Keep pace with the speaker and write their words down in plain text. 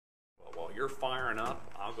you're firing up,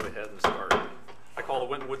 I'll go ahead and start. I call the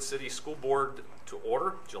Winton City School Board to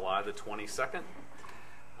order, July the 22nd.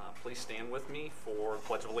 Please stand with me for the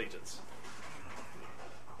Pledge of Allegiance.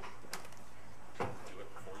 Do it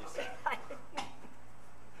before you say it.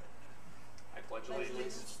 I pledge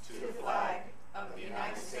allegiance to the flag of the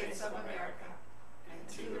United States of America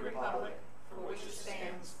and to the republic for which it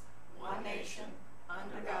stands, one nation,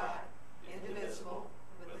 under God, indivisible,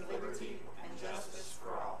 with liberty and justice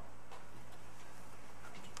for all.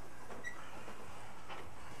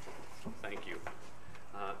 Thank you.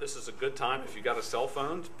 This is a good time, if you've got a cell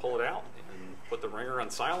phone, to pull it out and put the ringer on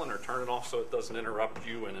silent or turn it off so it doesn't interrupt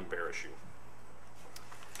you and embarrass you.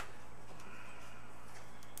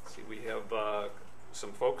 Let's see, we have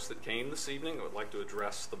some folks that came this evening that would like to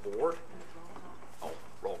address the board. Oh,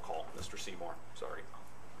 roll call. Mr. Seymour, sorry.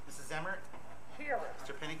 Mrs. Emmert? Here.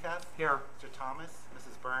 Mr. Pennycuff? Here. Mr. Thomas?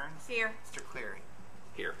 Mrs. Burns? Here. Mr. Cleary?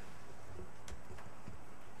 Here.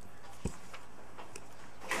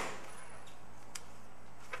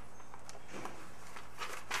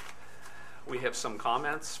 We have some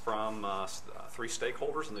comments from three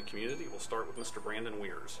stakeholders in the community. We'll start with Mr. Brandon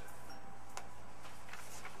Weirs.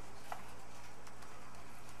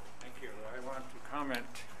 Thank you. I want to comment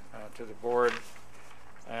to the board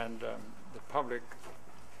and the public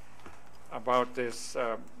about this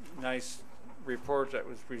nice report that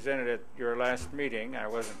was presented at your last meeting. I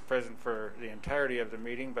wasn't present for the entirety of the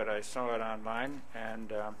meeting, but I saw it online,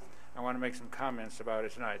 and I want to make some comments about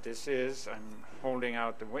it tonight. I'm holding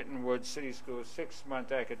out the Winton City Schools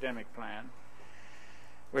 6-month academic plan,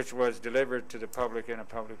 which was delivered to the public in a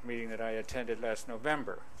public meeting that I attended last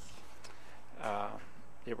November.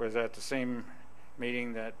 It was at the same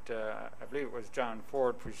meeting that I believe it was John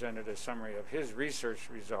Ford presented a summary of his research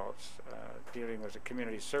results dealing with a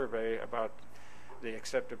community survey about the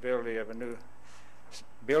acceptability of a new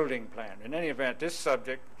building plan. In any event, this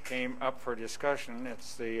subject came up for discussion.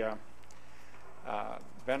 It's the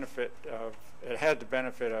it had the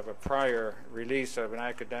benefit of a prior release of an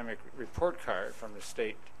academic report card from the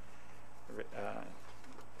state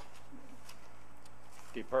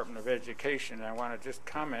Department of Education. I want to just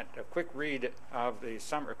comment a quick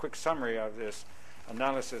quick summary of this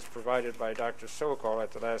analysis provided by Dr. Sokol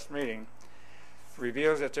at the last meeting.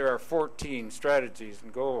 Reveals that there are 14 strategies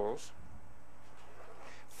and goals.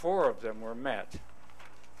 4 of them were met.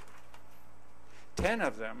 10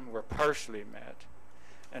 of them were partially met,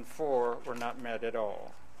 and 4 were not met at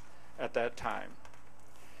all at that time.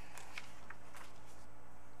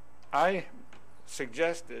 I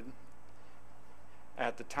suggested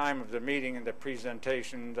at the time of the meeting and the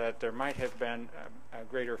presentation that there might have been a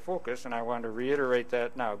greater focus, and I want to reiterate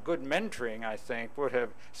that now. Good mentoring, I think, would have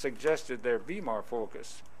suggested there be more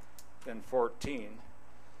focus than 14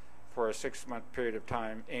 for a 6-month period of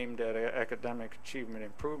time aimed at academic achievement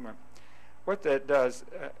improvement. What that does,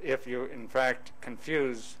 if you in fact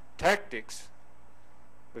confuse tactics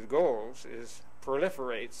with goals, is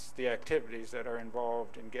proliferates the activities that are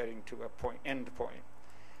involved in getting to a end point.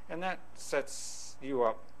 And that sets you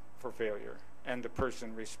up for failure and the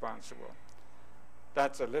person responsible.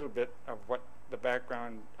 That's a little bit of what the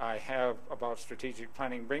background I have about strategic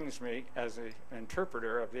planning brings me as an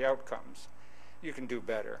interpreter of the outcomes. You can do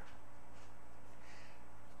better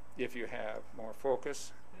if you have more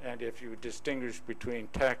focus and if you distinguish between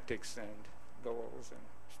tactics and goals and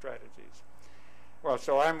strategies. Well,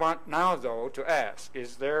 so I want now, though, to ask,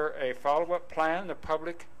 is there a follow-up plan the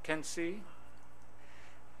public can see?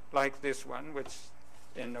 Like this one, which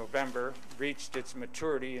in November reached its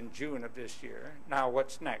maturity in June of this year. Now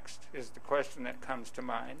what's next is the question that comes to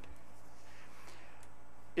mind.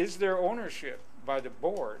 Is there ownership by the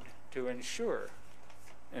board to ensure,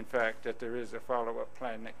 in fact, that there is a follow-up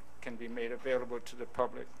plan that can be made available to the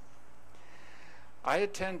public? I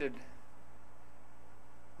attended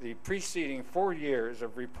the preceding 4 years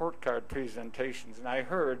of report card presentations, and I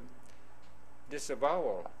heard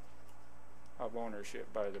disavowal of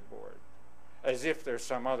ownership by the board, as if there's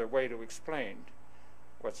some other way to explain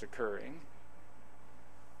what's occurring.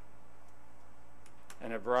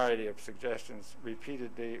 And a variety of suggestions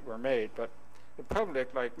repeatedly were made, but the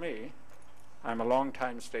public, like me, I'm a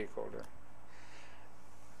long-time stakeholder.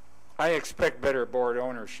 I expect better board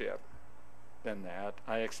ownership than that.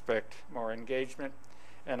 I expect more engagement,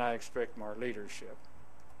 and I expect more leadership.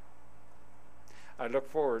 I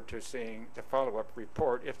look forward to seeing the follow-up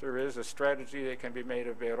report if there is a strategy that can be made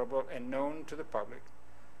available and known to the public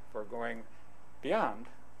for going beyond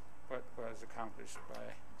what was accomplished by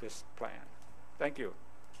this plan. Thank you.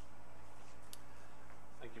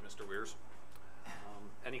 Thank you, Mr. Weirs.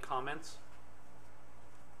 Any comments?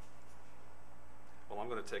 Well, I'm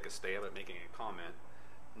going to take a stab at making a comment,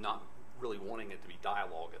 not really wanting it to be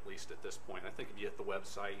dialogue, at least at this point. I think if you hit the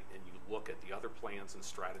website and you look at the other plans and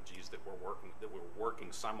strategies that we're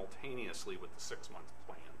working simultaneously with the 6-month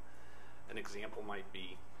plan, an example might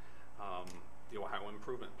be the Ohio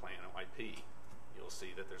Improvement Plan, OIP. You'll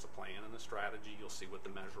see that there's a plan and a strategy. You'll see what the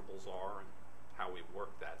measurables are and how we've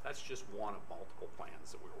worked that. That's just one of multiple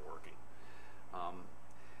plans that we were working.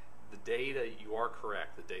 The data, you are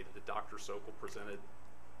correct, the data that Dr. Sokol presented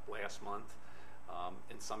last month,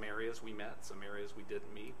 in some areas we met, some areas we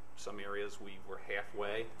didn't meet, some areas we were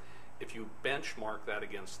halfway. If you benchmark that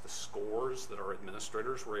against the scores that our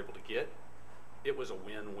administrators were able to get, it was a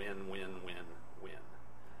win, win, win, win, win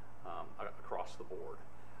across the board.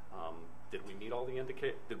 Did we meet all the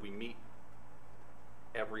indicators? Did we meet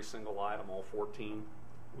every single item, all 14?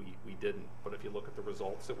 We didn't, but if you look at the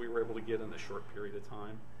results that we were able to get in a short period of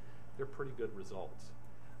time, they're pretty good results.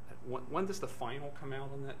 When does the final come out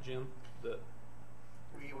on that, Jim?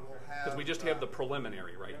 We will have... Because we just have the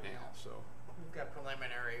preliminary right now, so. We've got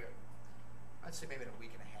preliminary, I'd say maybe in a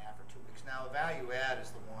week and a half or 2 weeks. Now, the value add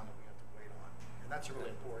is the one that we have to wait on, and that's a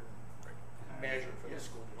really important measure for the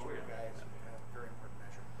school district. It's a very important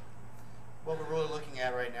measure. What we're really looking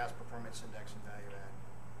at right now is performance index and value add.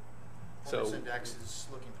 Performance index is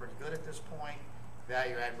looking pretty good at this point.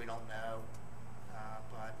 Value add, we don't know,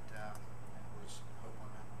 but we'll hope on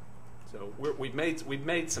that. So we've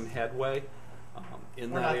made some headway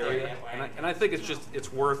in that area, and I think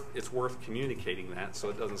it's worth communicating that so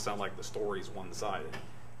it doesn't sound like the story's one-sided,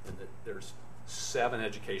 and that there's 7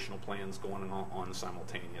 educational plans going on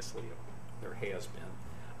simultaneously. There has been.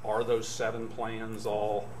 Are those 7 plans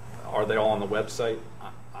all on the website?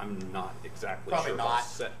 I'm not exactly Probably sure not.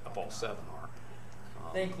 If all 7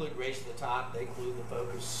 are. They include Race to the Top, they include the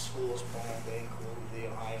Focus Schools Plan, they include the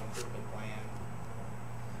Ohio Improvement Plan.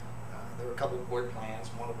 There were a couple of board plans,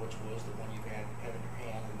 one of which was the one you have in your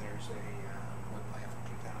hand, and there's a board plan from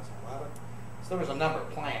 2011. So there was a number of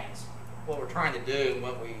plans. What we're trying to do, and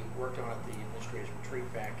what we worked on at the administrative retreat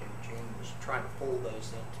back in June, was try to fold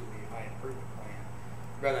those into the Ohio Improvement Plan,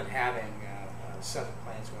 rather than having 7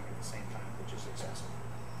 plans going at the same time, which is excessive.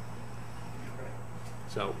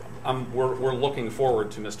 So we're looking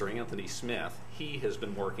forward to Mr. Anthony Smith. He has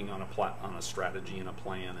been working on a strategy and a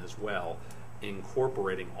plan as well,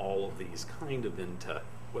 incorporating all of these kind of into,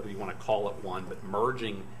 whether you want to call it one, but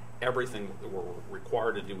merging everything that we're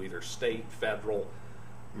required to do, either state, federal,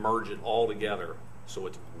 merge it all together so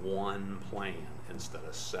it's one plan instead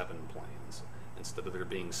of 7 plans. Instead of there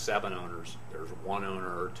being 7 owners, there's 1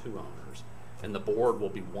 owner or 2 owners. And the board will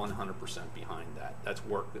be 100% behind that. That's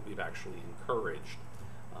work that we've actually encouraged.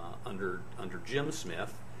 Under Jim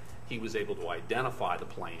Smith, he was able to identify the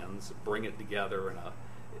plans, bring it together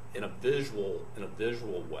in a visual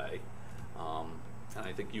way, and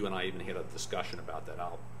I think you and I even had a discussion about that.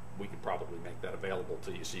 We could probably make that available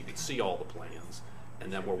to you so you could see all the plans,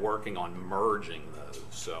 and then we're working on merging those.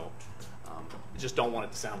 So just don't want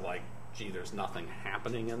it to sound like, gee, there's nothing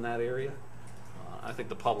happening in that area. I think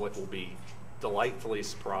the public will be delightfully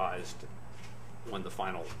surprised when the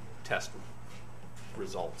final test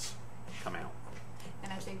results come out.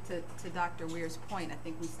 And I think to Dr. Weir's point, I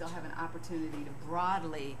think we still have an opportunity to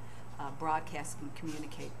broadly broadcast and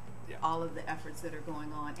communicate all of the efforts that are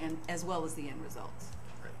going on, and as well as the end results.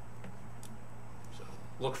 Right. So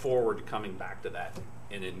look forward to coming back to that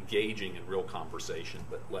and engaging in real conversation,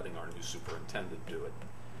 but letting our new superintendent do it.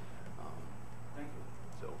 Thank you.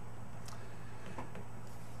 So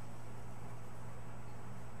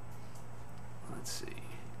let's see.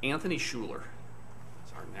 Anthony Schuler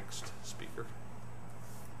is our next speaker.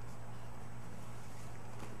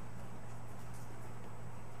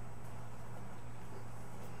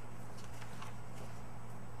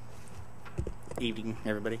 Evening,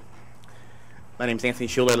 everybody. My name is Anthony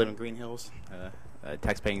Schuler. I live in Green Hills, a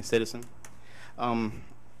taxpaying citizen.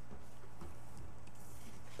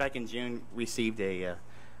 Back in June, received a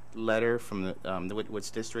letter from the Whitwoods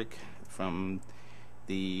District from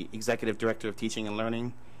the Executive Director of Teaching and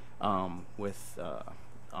Learning on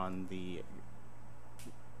the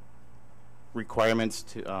requirements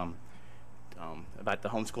to about the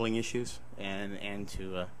homeschooling issues and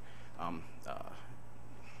to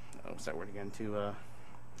what's that word again? To let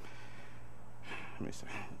me see.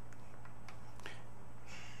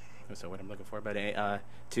 What's that word I'm looking for? But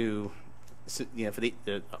to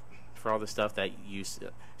for all the stuff that you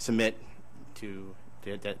submit to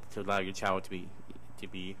allow your child to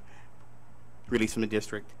be released from the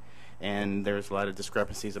district, and there's a lot of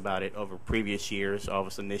discrepancies about it over previous years. All of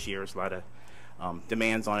a sudden, this year there's a lot of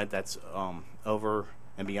demands on it that's over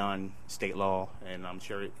and beyond state law, and I'm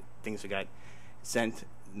sure things have got sent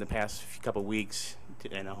in the past couple of weeks,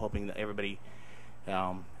 and I'm hoping that everybody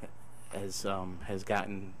has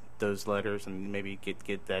gotten those letters and maybe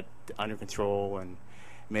get that under control, and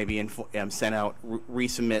maybe send out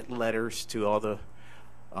resubmit letters to all the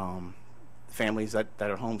families that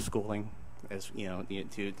are homeschooling, as you know,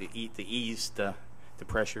 to ease the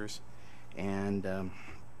pressures, and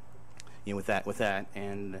you know, with that,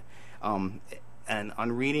 and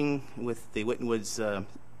on reading with the Winton Woods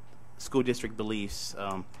School District beliefs,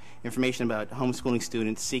 information about homeschooling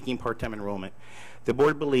students seeking part-time enrollment. The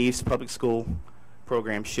board believes public school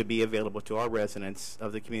programs should be available to all residents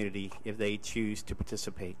of the community if they choose to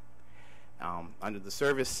participate. Under the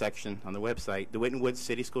service section on the website, the Winton Woods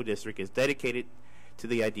City School District is dedicated to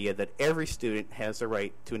the idea that every student has the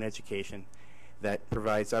right to an education that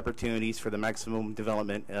provides opportunities for the maximum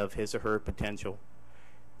development of his or her potential.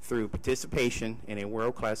 Through participation in a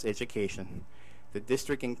world-class education, the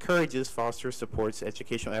district encourages, fosters, supports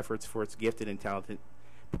educational efforts for its gifted and talented,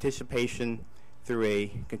 participation through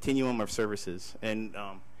a continuum of services, and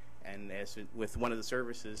as with one of the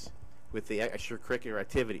services, with the extracurricular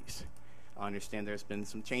activities. I understand there's been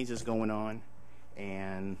some changes going on,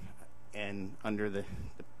 and under the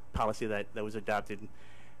policy that was adopted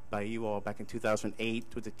by you all back in 2008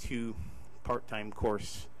 with a 2 part-time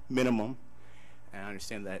course minimum. And I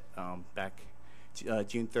understand that back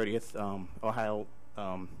June 30th, Ohio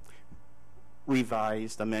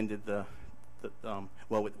revised, amended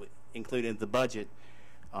included the budget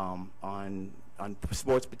on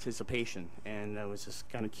sports participation, and I was just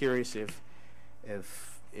kind of curious if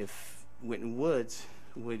Winton Woods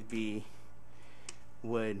would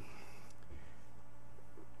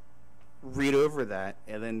read over that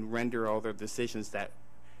and then render all their decisions that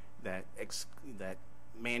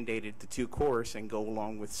mandated the 2 course and go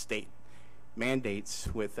along with state mandates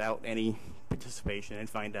without any participation, and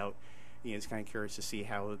find out, you know, it's kind of curious to see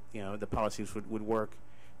how, you know, the policies would work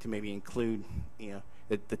to maybe include, you know,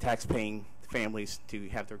 the tax-paying families to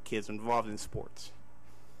have their kids involved in sports.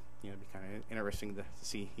 You know, it'd be kind of interesting to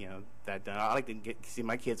see, you know, that done. I like to see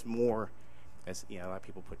my kids more, as you know, a lot of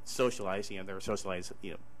people put socialize. You know, they're socialized,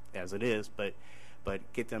 you know, as it is, but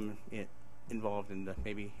get them involved in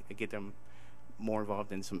maybe get them more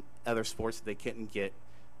involved in some other sports that they couldn't get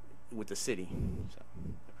with the city. So I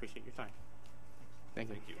appreciate your time. Thank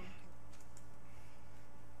you. Thank you.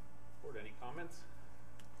 Board, any comments?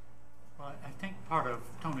 Well, I think part of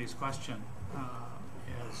Tony's question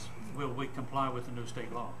is, will we comply with the new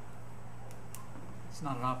state law? It's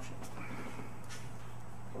not an option.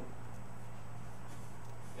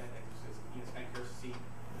 Yeah, it's kind of curious to see,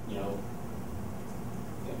 you know,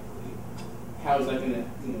 how is that going to,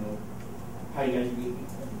 you know, how you guys are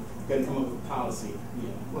going to come up with policy? You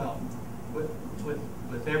know? Well,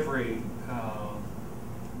 with every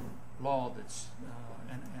law that's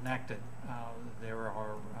enacted, there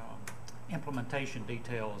are implementation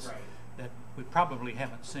details Right. that we probably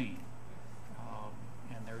haven't seen,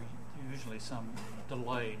 and there's usually some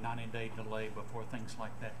delay, 90-day delay before things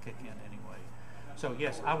like that kick in anyway. So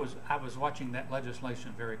yes, I was watching that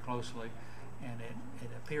legislation very closely, and it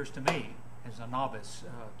appears to me, as a novice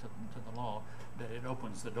to the law, that it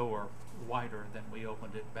opens the door wider than we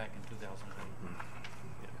opened it back in 2008.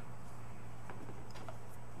 Yeah.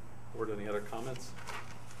 Board, any other comments?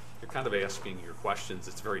 You're kind of asking your questions.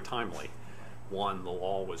 It's very timely. One, the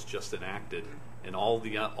law was just enacted, and all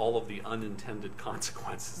of the unintended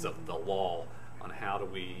consequences of the law on how do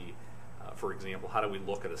we, for example, how do we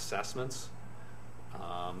look at assessments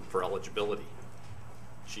for eligibility?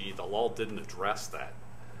 Gee, the law didn't address that.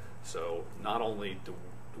 So not only do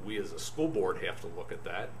we as a school board have to look at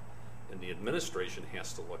that, and the administration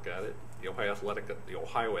has to look at it, the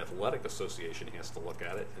Ohio Athletic Association has to look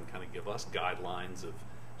at it and kind of give us guidelines of,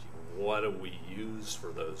 gee, what do we use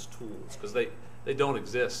for those tools? Because they don't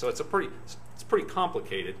exist. So it's pretty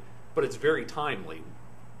complicated, but it's very timely.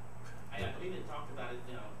 I believe it talked about it,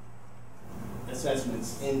 you know,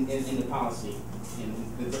 assessments in the policy in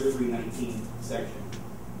the 3319 section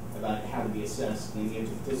about how to be assessed, and you have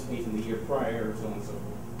to participate in the year prior, so on and so forth.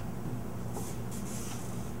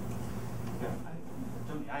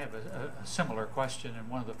 I have a similar question, and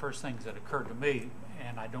one of the first things that occurred to me,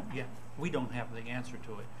 and we don't have the answer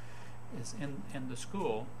to it, is in the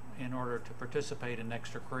school, in order to participate in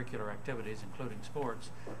extracurricular activities, including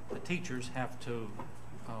sports, the teachers have to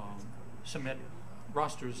submit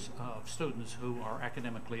rosters of students who are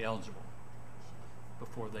academically eligible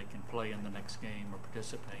before they can play in the next game or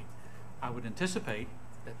participate. I would anticipate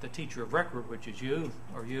that the teacher of record, which is you,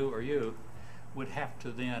 would have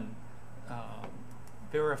to then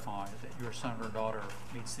verify that your son or daughter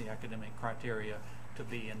meets the academic criteria to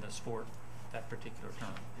be in the sport that particular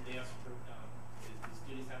term. They also, do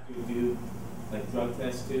students have to do like drug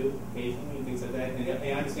tests too, occasionally, and things like that? And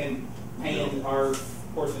I understand paying our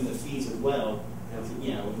portion of the fees as well.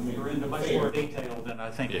 You know, We're into much more detail than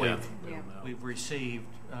I think Yeah. we've received.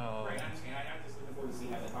 Right, I understand. I'm just looking forward to see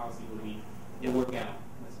how the policy will work out.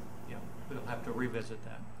 Yeah, we'll have to revisit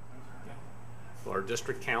that. Well, our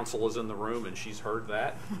district council is in the room, and she's heard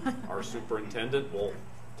that. Our superintendent will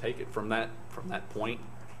take it from that point.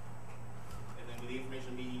 And then will the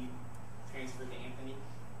information be transferred to Anthony?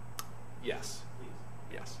 Yes.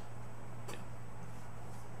 Please. Yes. Yeah.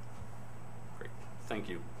 Great. Thank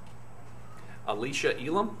you. Alicia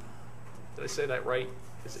Elam? Did I say that right?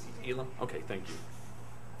 Is it Elam? Okay, thank you.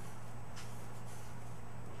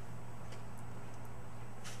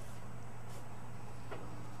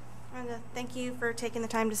 And thank you for taking the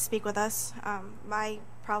time to speak with us. My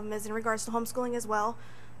problem is in regards to homeschooling as well.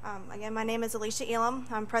 Again, my name is Alicia Elam.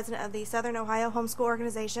 I'm president of the Southern Ohio Homeschool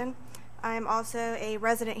Organization. I am also a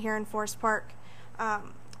resident here in Forest Park.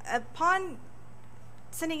 Upon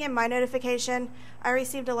sending in my notification, I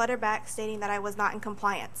received a letter back stating that I was not in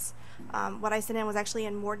compliance. What I sent in was actually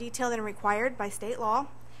in more detail than required by state law.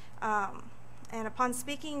 And upon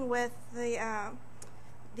speaking with the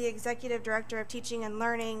executive director of teaching and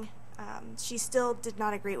learning, she still did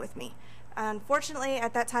not agree with me. Unfortunately,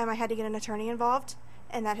 at that time, I had to get an attorney involved,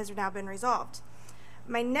 and that has now been resolved.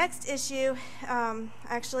 My next issue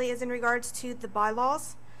actually is in regards to the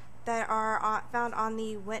bylaws that are found on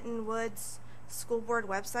the Winton Woods School Board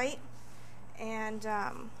website. And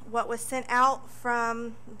what was sent out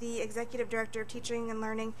from the executive director of teaching and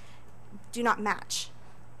learning do not match.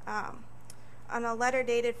 On a letter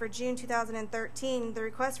dated for June 2013, the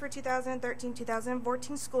request for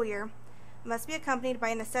 2013-2014 school year must be accompanied by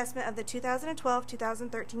an assessment of the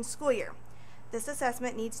 2012-2013 school year. This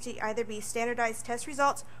assessment needs to either be standardized test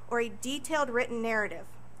results or a detailed written narrative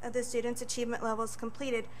of the student's achievement levels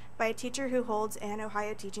completed by a teacher who holds an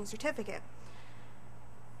Ohio teaching certificate.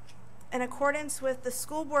 In accordance with the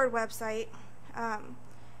school board website,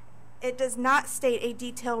 it does not state a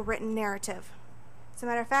detailed written narrative. As a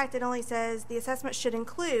matter of fact, it only says the assessment should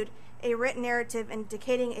include a written narrative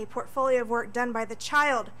indicating a portfolio of work done by the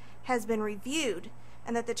child has been reviewed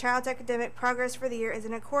and that the child's academic progress for the year is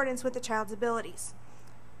in accordance with the child's abilities.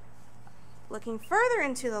 Looking further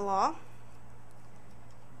into the law,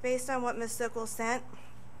 based on what Ms. Sokol sent,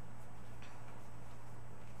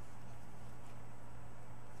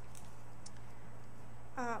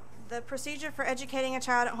 the procedure for educating a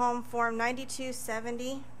child at home, Form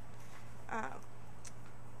 9270,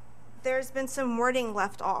 there's been some wording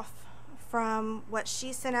left off from what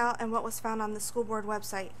she sent out and what was found on the school board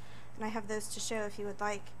website. And I have those to show if you would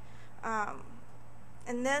like.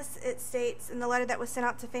 In this, it states in the letter that was sent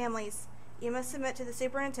out to families, you must submit to the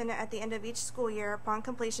superintendent at the end of each school year upon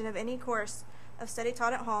completion of any course of study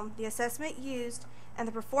taught at home, the assessment used and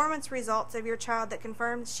the performance results of your child that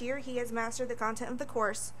confirms she or he has mastered the content of the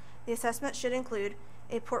course. The assessment should include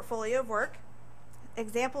a portfolio of work,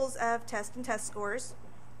 examples of test and test scores,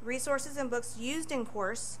 resources and books used in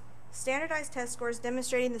course, standardized test scores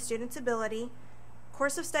demonstrating the student's ability,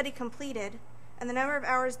 course of study completed, and the number of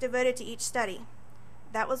hours devoted to each study.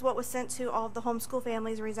 That was what was sent to all of the homeschool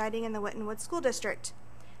families residing in the Winton Woods School District.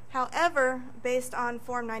 However, based on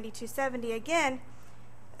Form 9270, again,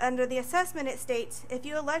 under the assessment it states, if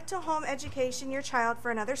you elect to home education your child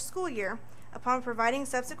for another school year, upon providing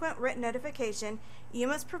subsequent written notification, you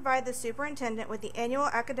must provide the superintendent with the annual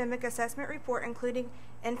academic assessment report including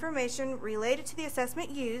information related to the assessment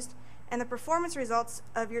used and the performance results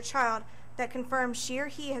of your child that confirm she or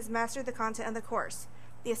he has mastered the content of the course.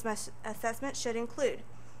 The assessment should include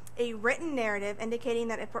a written narrative indicating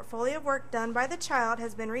that a portfolio of work done by the child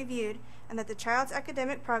has been reviewed and that the child's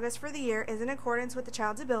academic progress for the year is in accordance with the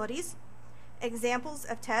child's abilities, examples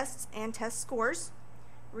of tests and test scores,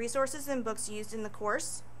 resources and books used in the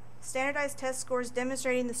course, standardized test scores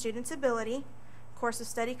demonstrating the student's ability, course of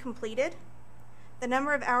study completed, the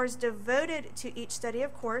number of hours devoted to each study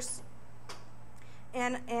of course,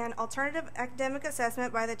 and an alternative academic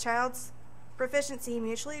assessment by the child's proficiency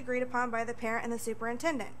mutually agreed upon by the parent and the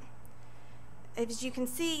superintendent. As you can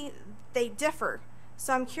see, they differ.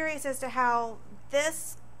 So I'm curious as to how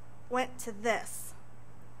this went to this,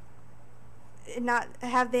 not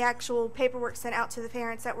have the actual paperwork sent out to the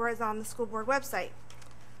parents that was on the school board website.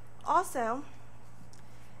 Also,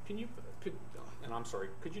 and I'm sorry,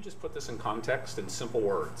 could you just put this in context in simple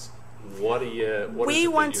words? What we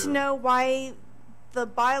want to know why the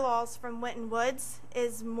bylaws from Winton Woods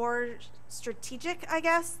is more strategic, I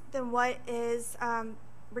guess, than what is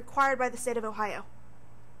required by the state of Ohio.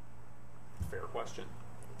 Fair question.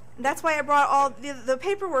 That's why I brought all the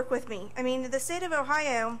paperwork with me. I mean, the state of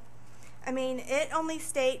Ohio, I mean, it only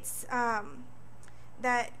states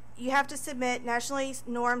that you have to submit nationally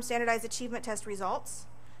normed standardized achievement test results.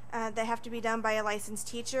 They have to be done by a licensed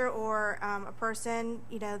teacher or a person,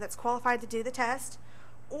 you know, that's qualified to do the test,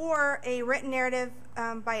 or a written narrative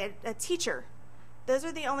by a teacher. Those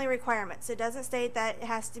are the only requirements. It doesn't state that it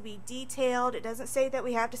has to be detailed. It doesn't say that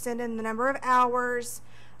we have to send in the number of hours.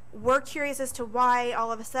 We're curious as to why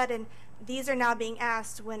all of a sudden these are now being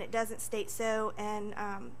asked when it doesn't state so in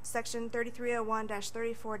section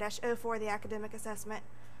 3301-34-04, the academic assessment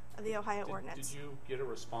of the Ohio ordinance. Did you get a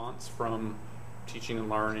response from Teaching and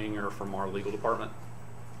Learning or from our legal department?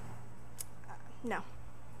 No.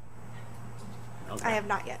 Okay. I have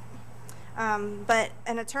not yet. But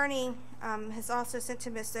an attorney has also sent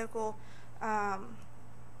to Ms. Sokol a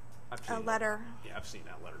letter. Yeah, I've seen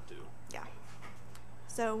that letter too. Yeah.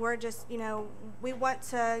 So we're just, you know, we want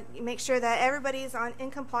to make sure that everybody's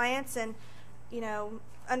in compliance and, you know,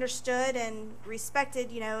 understood and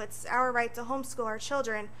respected. You know, it's our right to homeschool our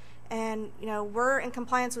children, and, you know, we're in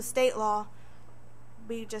compliance with state law.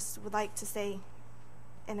 We just would like to stay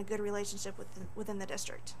in a good relationship within the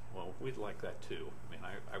district. Well, we'd like that too. I mean,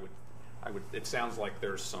 I would. It sounds like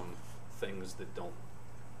there's some things that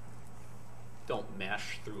don't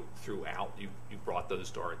mesh throughout. You brought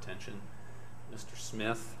those to our attention, Mr.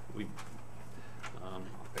 Smith. I'll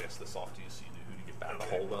pass this off to you so you know who to get back a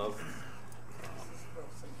hold of.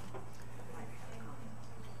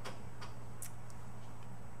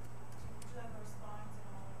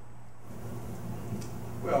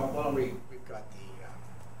 Well, why don't we've got the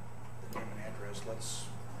name and address.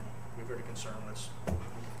 We're very concerned. Let's work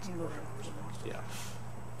on the response to Yeah.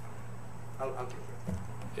 that. I'll give it.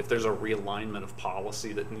 If there's a realignment of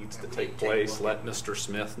policy that needs to take place, let Mr.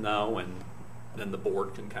 Smith know, and then the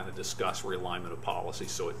board can kind of discuss realignment of policy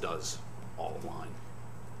so it does all align.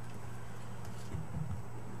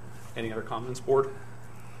 Any other comments, board?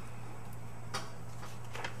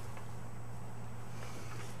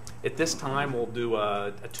 At this time, we'll do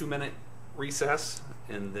a 2-minute recess,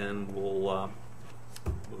 and then we'll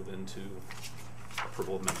move into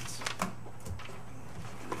approval of minutes.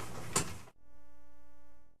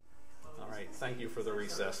 All right, thank you for the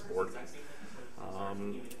recess, board. Do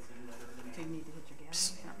you need to hit your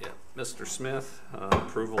gas? Yeah, Mr. Smith,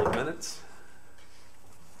 approval of minutes.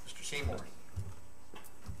 Mr. Seymour,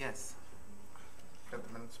 Yes. got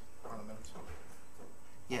the minutes on the minutes?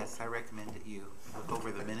 Yes, I recommend that you look over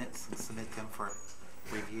the minutes and submit them for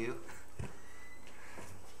review.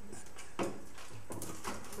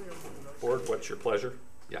 Board, what's your pleasure?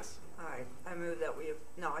 Yes. I move that we,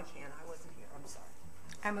 no, I can't, I wasn't here, I'm sorry.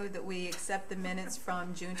 I move that we accept the minutes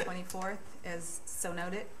from June 24th as so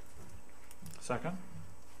noted. Second?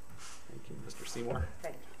 Thank you, Mr. Seymour.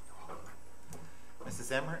 Thank you.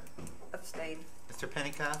 Mrs. Emmert, Abstain. Mr.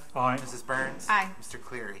 Pennicuff, Aye. Mrs. Burns, Aye. Mr.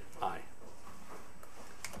 Cleary. Aye.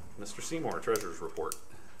 Mr. Seymour, Treasurer's Report.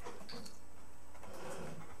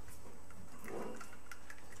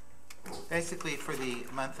 Basically, for the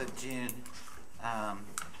month of June,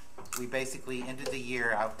 we basically ended the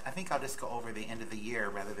year, I think I'll just go over the end of the year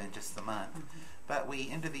rather than just the month. But we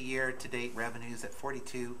ended the year to date revenues at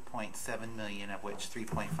 $42.7 million, of which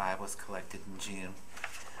 3.5 was collected in June.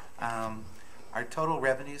 Our total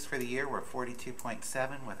revenues for the year were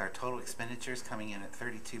 42.7, with our total expenditures coming in at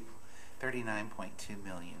 39.2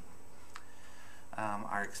 million.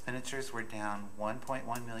 Our expenditures were down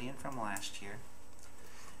 1.1 million from last year,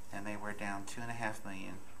 and they were down 2.5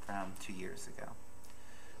 million from 2 years ago.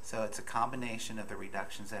 So it's a combination of the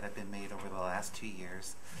reductions that have been made over the last 2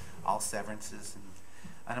 years, all severances and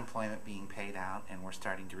unemployment being paid out, and we're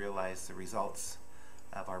starting to realize the results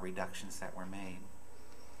of our reductions that were made.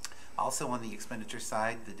 Also on the expenditure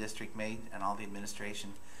side, the district made and all the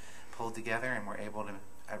administration pulled together, and we're able to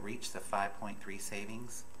reach the 5.3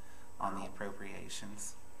 savings on the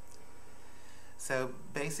appropriations. So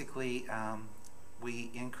basically, we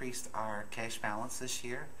increased our cash balance this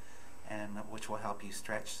year, and which will help you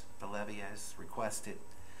stretch the levy as requested.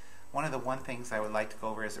 One of the things I would like to go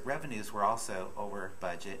over is that revenues were also over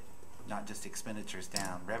budget, not just expenditures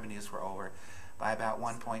down. Revenues were over by about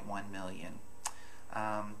 1.1 million.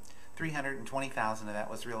 320,000 of that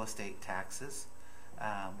was real estate taxes,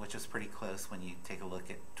 which is pretty close when you take a look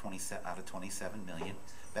at 27 out of 27 million.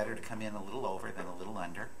 Better to come in a little over than a little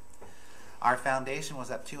under. Our foundation was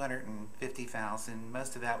up 250,000.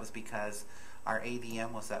 Most of that was because our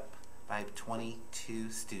ADM was up by 22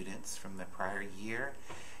 students from the prior year.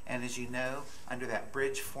 And as you know, under that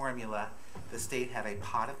bridge formula, the state had a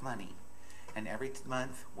pot of money, and every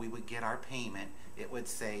month we would get our payment. It would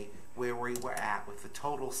say where we were at with the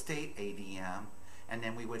total state ADM, and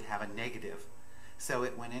then we would have a negative. So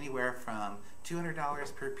it went anywhere from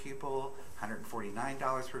 $200 per pupil,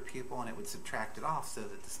 $149 per pupil, and it would subtract it off so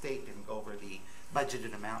that the state didn't go over the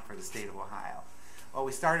budgeted amount for the state of Ohio. Well,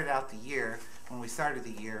 we started out the year, when we started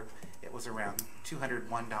the year, it was around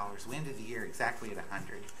 $201. We ended the year exactly at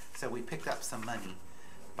 100. So we picked up some money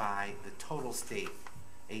by the total state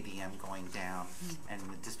ADM going down and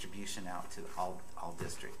the distribution out to all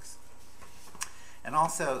districts. And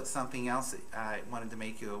also, something else I wanted to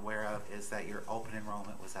make you aware of is that your open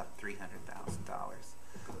enrollment was up $300,000.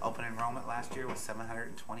 Open enrollment last year was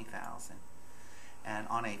 $720,000. And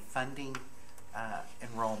on a funding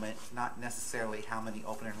enrollment, not necessarily how many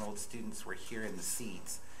open enrolled students were here in the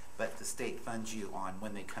seats, but the state funds you on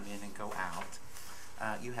when they come in and go out.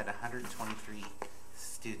 You had 123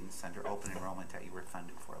 students under open enrollment that you were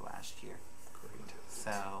funded for last year. Great.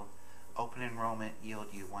 So open enrollment yield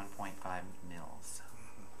you 1.5 mils.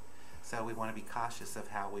 So we want to be cautious of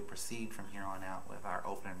how we proceed from here on out with our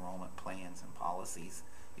open enrollment plans and policies,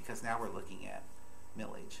 because now we're looking at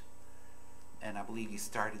millage. And I believe you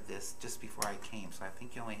started this just before I came, so I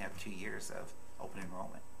think you only have 2 years of open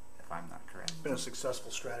enrollment, if I'm not correct. It's been a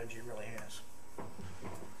successful strategy, it really has.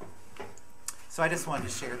 So I just wanted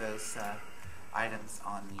to share those items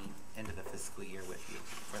on the end of the fiscal year with you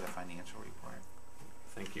for the financial report.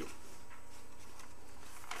 Thank you.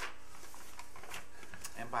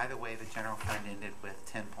 And by the way, the general fund ended with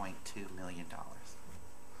 $10.2 million.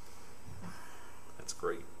 That's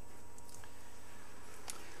great.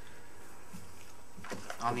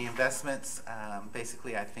 On the investments,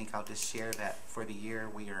 basically I think I'll just share that for the year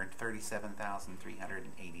we earned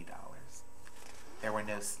 $37,380. There were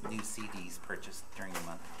no new CDs purchased during the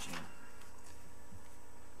month of June.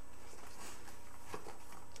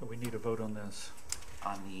 So we need a vote on this.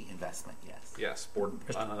 On the investment, yes. Yes, board.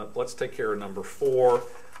 Let's take care of number 4.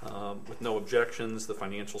 With no objections, the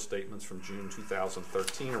financial statements from June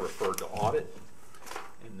 2013 are referred to audit,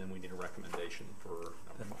 and then we need a recommendation for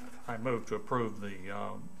number 5. I move to approve the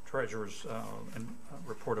treasurer's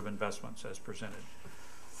report of investments as presented.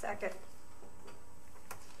 Second.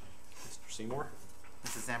 Mr. Seymour?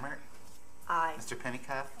 Mrs. Emmert? Aye. Mr.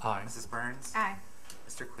 Pennicuff? Aye. Mrs. Burns? Aye.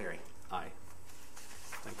 Mr. Cleary? Aye.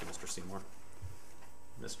 Thank you, Mr. Seymour.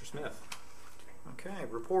 Mr. Smith? Okay,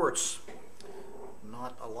 reports.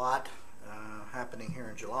 Not a lot happening here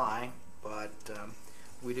in July, but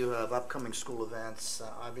we do have upcoming school events,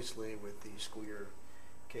 obviously with the school year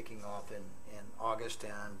kicking off in August,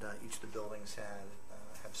 and each of the buildings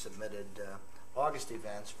have submitted August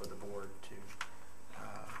events for the board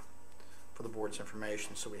for the board's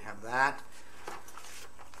information, so we have that.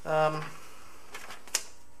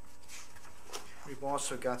 We've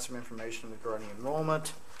also got some information regarding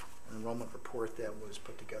enrollment, an enrollment report that was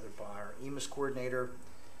put together by our EMIS coordinator,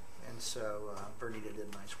 and so Vernita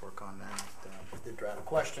did nice work on that. Did draft a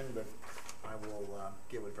question, but I will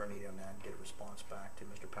get with Vernita on that and get a response back to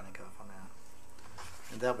Mr. Pennicuff on that.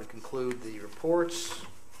 And that would conclude the reports.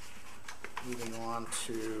 Moving on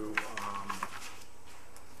to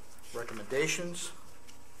recommendations.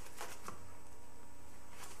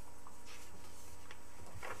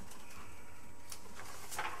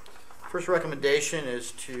 First recommendation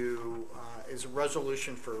is a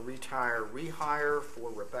resolution for a rehire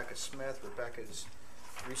for Rebecca Smith. Rebecca is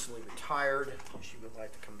recently retired. She would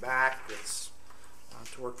like to come back. It's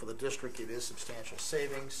to work for the district. It is substantial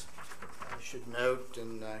savings. I should note,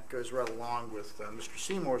 and goes right along with Mr.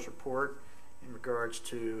 Seymour's report in regards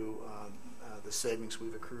to the savings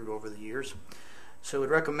we've accrued over the years. So we'd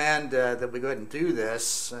recommend that we go ahead and do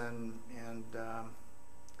this, and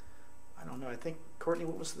I don't know, I think, Courtney,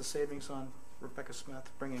 what was the savings on Rebecca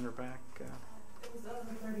Smith, bringing her back? It was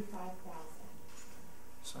over $35,000.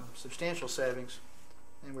 Some substantial savings,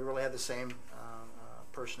 and we really have the same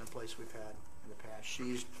person in place we've had in the past.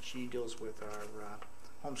 She deals with our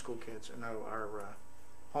homeschool kids, our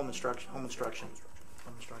home instruction.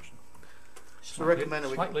 So recommend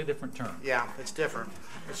slightly different term. Yeah, it's different,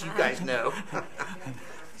 as you guys know.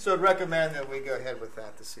 So I'd recommend that we go ahead with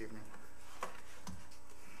that this evening.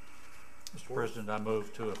 Mr. President, I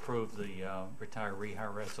move to approve the retire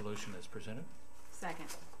rehire resolution as presented.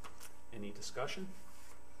 Second. Any discussion?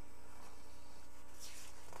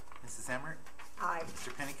 Mrs. Emmert? Aye.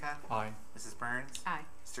 Mr. Pennicuff? Aye. Mrs. Burns? Aye.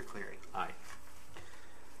 Mr. Cleary? Aye.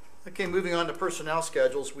 Okay, moving on to personnel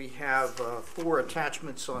schedules, we have 4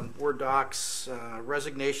 attachments on board docs: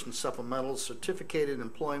 resignation supplementals, certificated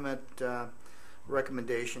employment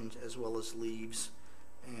recommendations, as well as leaves.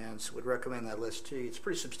 and so would recommend that list to you. It's a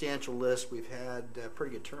pretty substantial list. We've had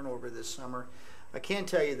pretty good turnover this summer. I can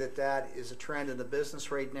tell you that that is a trend in the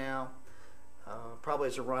business right now, probably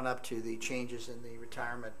as a run-up to the changes in the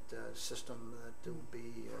retirement system that will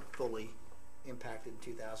be fully impacted in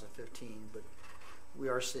 2015, but we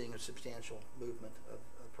are seeing a substantial movement of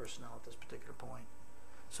personnel at this particular point.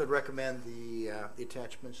 So I'd recommend the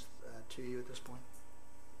attachments to you at this point.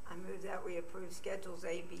 I move that we approve schedules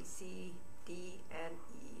A, B, C, D, and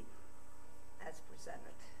E as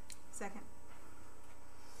presented. Second.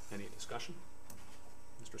 Any discussion?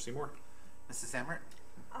 Mr. Seymour? Mrs. Emmert?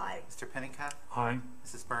 Aye. Mr. Pennicott? Aye.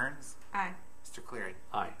 Mrs. Burns? Aye. Mr. Cleary?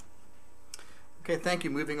 Aye. Okay, thank you.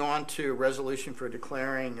 Moving on to resolution for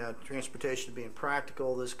declaring transportation to be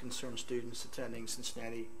impractical. This concerns students attending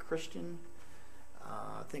Cincinnati Christian.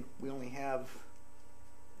 I think we only have,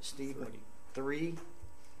 Steve, 3.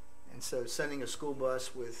 And so sending a school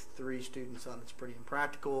bus with 3 students on it's pretty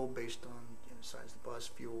impractical based on the size of the bus,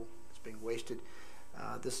 fuel that's being wasted.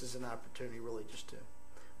 This is an opportunity really just to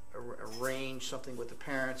arrange something with the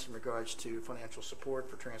parents in regards to financial support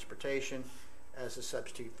for transportation as a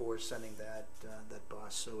substitute for sending that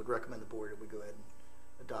bus. So I would recommend the board that we go ahead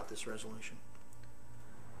and adopt this resolution.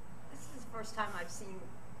 This is the first time I've seen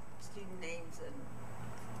student names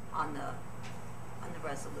on the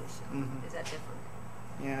resolution. Mm-hmm. Is that different?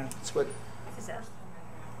 Yeah, that's what. Is that?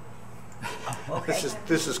 Okay.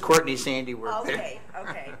 This is Courtney's handiwork. Okay,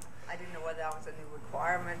 okay. I didn't know whether that was a new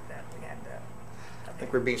requirement that we had to. I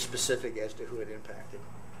think we're being specific as to who it impacted.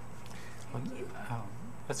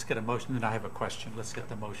 Let's get a motion, and I have a question. Let's get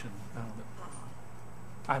the motion.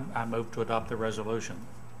 I move to adopt the resolution.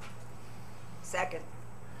 Second.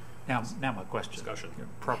 Now my question. Discussion.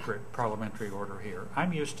 Appropriate parliamentary order here.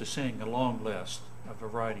 I'm used to seeing a long list, a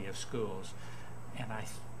variety of schools, and I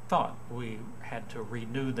thought we had to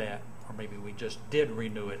renew that, or maybe we just did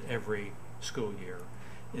renew it every school year.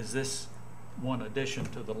 Is this one addition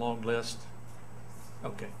to the long list?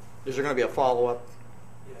 Okay. Is there going to be a follow-up?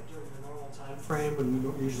 Yeah, during the normal time frame, when we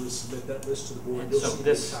don't usually submit that list to the board. And you'll so see the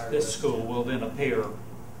this entire this list. school will then appear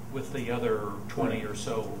with the other 20 or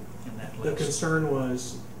so in that The list. concern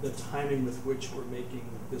was the timing with which we're making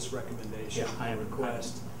this recommendation, Yeah, I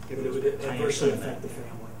request, I- that it would I adversely understand affect that. the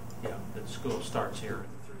family. Yeah, the school starts here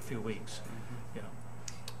in a few weeks. Yeah.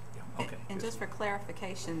 Yeah. Okay. And just for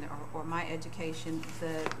clarification or my education,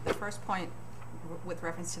 the first point with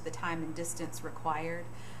reference to the time and distance required,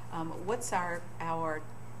 what's our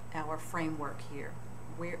framework here?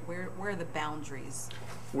 Where are the boundaries?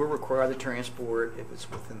 We're required to transport if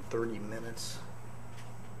it's within 30 minutes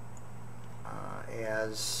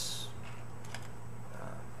as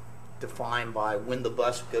defined by when the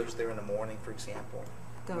bus goes there in the morning, for example.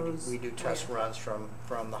 We do test runs from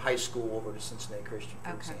the high school over to Cincinnati Christian,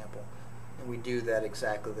 for example. And we do that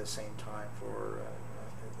exactly the same time for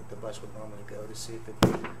the bus would normally go to see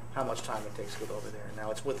how much time it takes to get over there.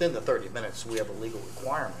 Now, it's within the 30 minutes, so we have a legal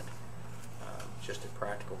requirement. It's just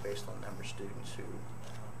impractical based on the number of students who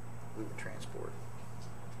we would transport.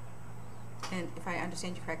 And if I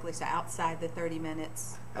understand you correctly, so outside the 30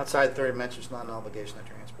 minutes? Outside the 30 minutes, it's not an obligation to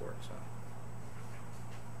transport.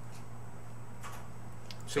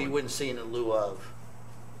 So you wouldn't see an in lieu of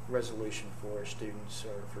resolution for students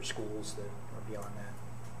or for schools that are beyond that.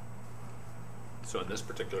 So in this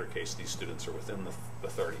particular case, these students are within the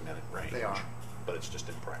 30-minute range. They are. But it's just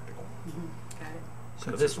impractical. Got it. So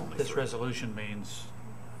Because this it's only 3. resolution means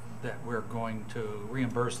that we're going to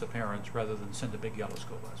reimburse the parents rather than send a big yellow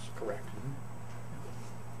school bus. Correct.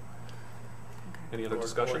 Any other Or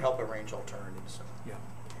discussion? help arrange alternatives. So. Yeah.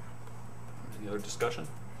 Any other discussion?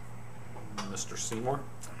 Mr. Seymour?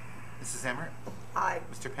 Mrs. Emmert? Aye.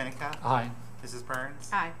 Mr. Pennicott? Aye. Mrs. Burns?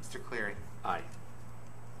 Aye. Mr. Cleary? Aye.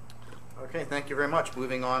 Okay, thank you very much.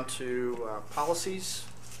 Moving on to policies.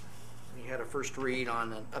 We had a first read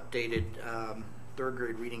on an updated third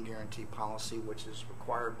grade reading guarantee policy, which is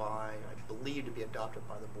required by, I believe, to be adopted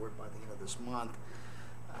by the board by the end of this month.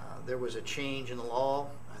 There was a change in the law.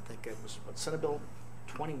 I think it was Senate Bill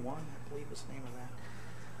 21, I believe was the name of that.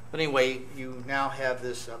 But anyway, you now have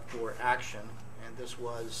this up for action, and this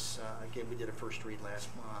was, again, we did a first read last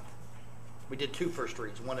month. We did 2 first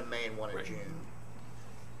reads, one in May and one in June.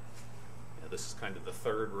 Yeah, this is kind of the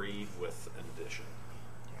third read with an addition.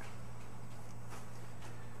 Yeah.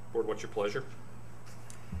 Board, what's your pleasure?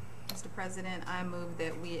 Mr. President, I move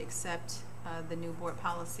that we accept the new board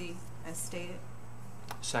policy as stated.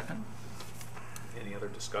 Second. Any other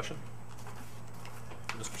discussion?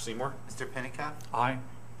 Mr. Seymour? Mr. Pennicott? Aye.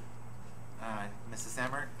 Mrs.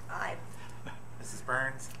 Emmert? Aye. Mrs.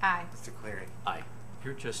 Burns? Aye. Mr. Cleary? Aye.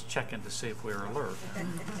 You're just checking to see if we're alert.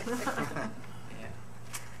 Yeah.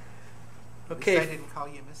 Okay. At least I didn't call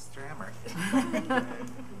you Mr. Emmer.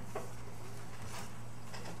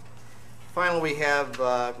 Finally, we have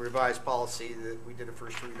revised policy that we did a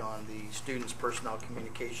first read on, the students' personnel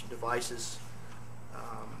communication devices.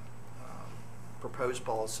 Proposed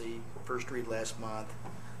policy, first read last month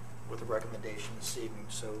with a recommendation this evening.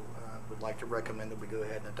 So would like to recommend that we go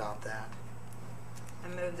ahead and adopt that. I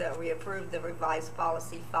move that we approve the revised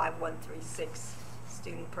policy 5136,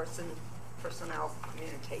 student personnel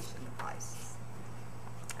communication devices,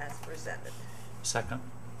 as presented. Second.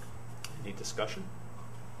 Any discussion?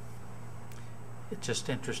 It's just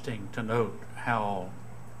interesting to note how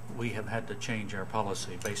we have had to change our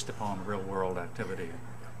policy based upon real-world activity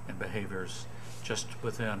and behaviors just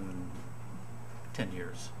within 10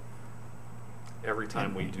 years. Every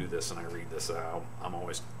time we do this and I read this out, I'm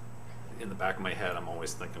always, in the back of my head, I'm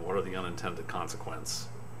always thinking, what are the unintended consequences?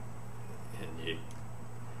 And you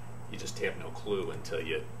just have no clue until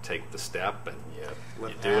you take the step and you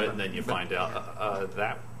do it, and then you find out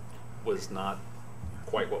that was not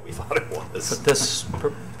quite what we thought it was. But this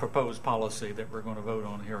proposed policy that we're going to vote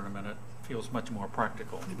on here in a minute feels much more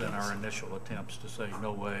practical than our initial attempts to say,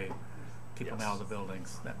 no way, keep them out of the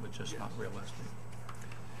buildings. That was just not realistic.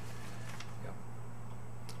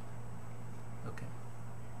 Okay.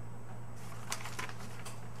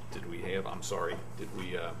 Did we have, I'm sorry, did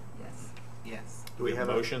we, Yes. Yes. do we have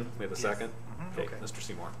a motion? We have a Yes. second? Mhm. Okay, Okay. Mr.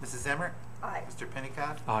 Seymour. Mrs. Emmer? Aye. Mr.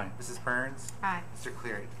 Pennicock? Aye. Mrs. Burns? Aye. Mr.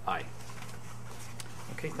 Cleary? Aye.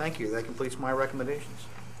 Okay, thank you. That completes my recommendations.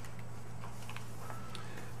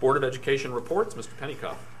 Board of Education reports, Mr.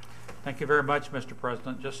 Pennicock. Thank you very much, Mr.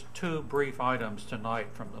 President. Just two brief items tonight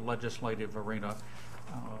from the legislative arena.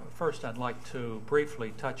 First, I'd like to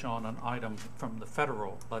briefly touch on an item from the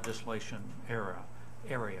federal legislation area.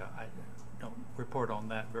 I don't report on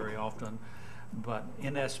that very often, but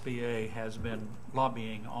NSBA has been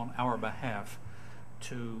lobbying on our behalf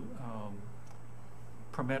to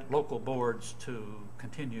permit local boards to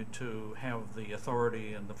continue to have the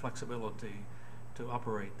authority and the flexibility to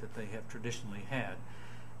operate that they have traditionally had.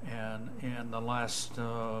 And in the last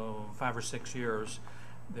 5 or 6 years,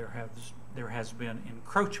 there has been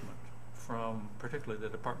encroachment from particularly the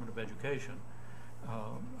Department of Education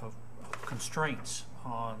of constraints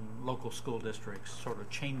on local school districts, sort of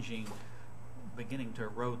beginning to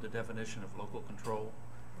erode the definition of local control,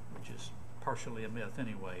 which is partially a myth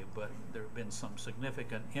anyway, but there have been some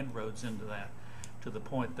significant inroads into that, to the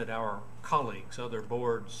point that our colleagues, other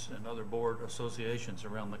boards and other board associations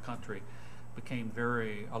around the country, became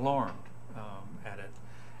very alarmed at it.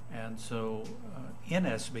 And so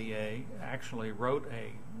NSBA actually wrote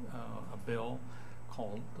a bill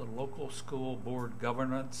called the Local School Board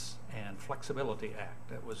Governance and Flexibility Act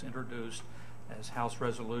that was introduced as House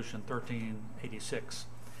Resolution 1386.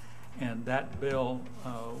 And that bill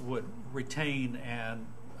would retain and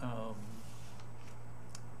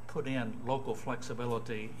put in local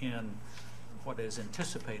flexibility in what is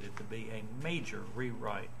anticipated to be a major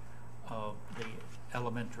rewrite of the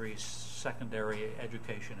Elementary Secondary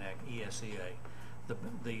Education Act, ESEA,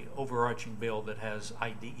 the overarching bill that has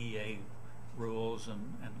IDEA rules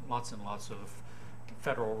and lots of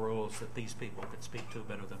federal rules that these people could speak to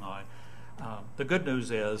better than I. The good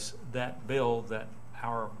news is that bill that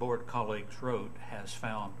our board colleagues wrote has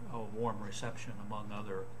found a warm reception among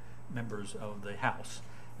other members of the House.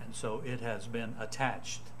 And so it has been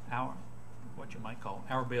attached, what you might call,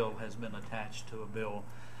 our bill has been attached to a bill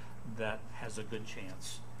that has a good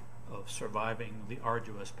chance of surviving the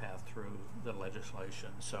arduous path through the legislation.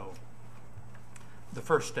 So the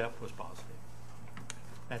first step was positive.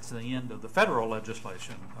 That's the end of the federal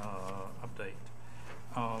legislation update.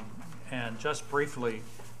 And just briefly,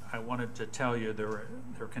 I wanted to tell you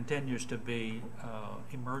there continues to be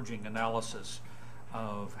emerging analysis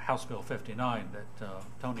of House Bill 59 that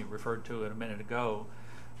Tony referred to a minute ago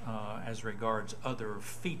as regards other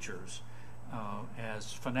features.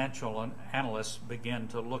 As financial analysts begin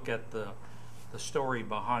to look at the story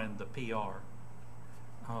behind the PR.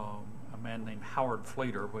 A man named Howard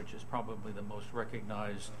Fleeter, which is probably the most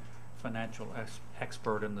recognized financial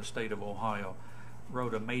expert in the state of Ohio,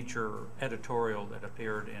 wrote a major editorial that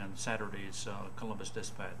appeared in Saturday's Columbus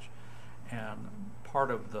Dispatch. And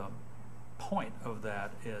part of the point of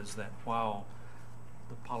that is that while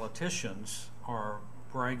the politicians are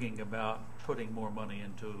bragging about putting more money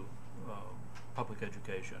into public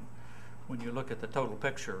education, when you look at the total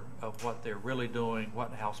picture of what they're really doing,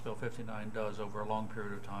 what House Bill 59 does over a long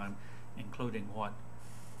period of time, including what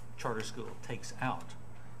charter school takes out,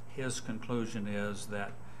 his conclusion is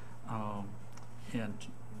that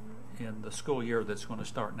in the school year that's going to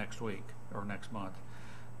start next week or next month,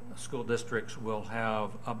 school districts will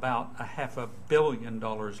have about $500 million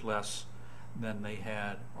less than they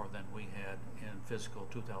had or than we had in fiscal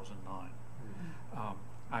 2009.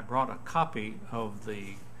 I brought a copy of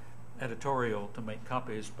the editorial to make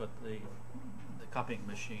copies, but the copying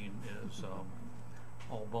machine is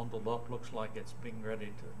all bundled up. Looks like it's being ready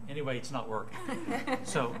to. Anyway, it's not working.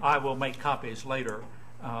 So I will make copies later.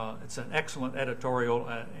 It's an excellent editorial.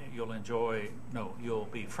 You'll enjoy. No, you'll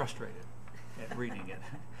be frustrated at reading it.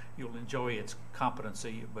 You'll enjoy its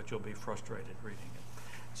competency, but you'll be frustrated reading it.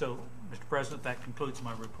 So, Mr. President, that concludes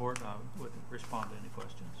my report. I would respond to any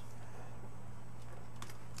questions.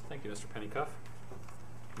 Thank you, Mr. Pennycuff.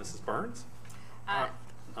 Mrs. Burns?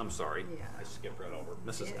 I'm sorry, Yeah. I skipped right over.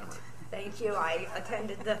 Mrs. Emmert. Thank you. I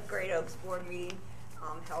attended the Great Oaks Board meeting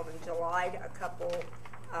held in July. A couple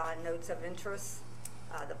notes of interest.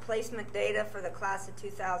 The placement data for the class of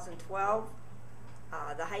 2012.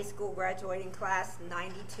 The high school graduating class,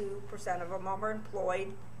 92% of them are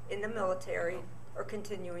employed in the military or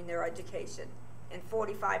continuing their education, and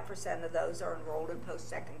 45% of those are enrolled in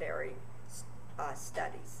post-secondary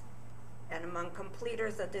studies. And among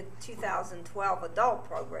completers of the 2012 adult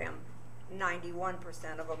program,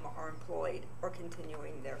 91% of them are employed or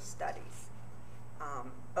continuing their studies.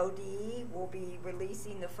 ODE will be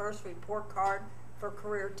releasing the first report card for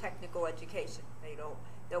career technical education.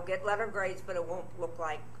 They'll get letter grades, but it won't look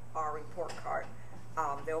like our report card.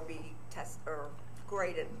 They'll be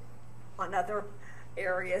graded on other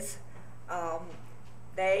areas.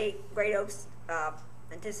 Great Oaks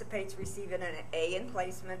anticipates receiving an A in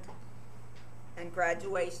placement and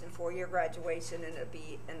graduation, 4-year graduation, and it'll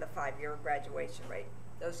be in the 5-year graduation rate.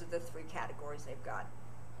 Those are the 3 categories they've got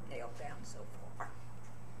nailed down so far.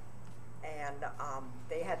 And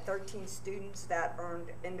they had 13 students that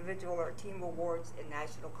earned individual or team awards in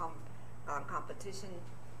national competition.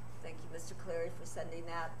 Thank you, Mr. Cleary, for sending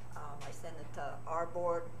that. I sent it to our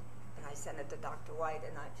board, and I sent it to Dr. White,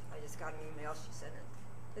 and I just got an email. She sent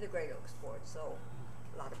it to the Great Oaks board, so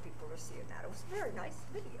a lot of people are seeing that. It was a very nice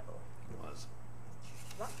video. It was.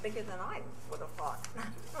 A lot bigger than I would have thought.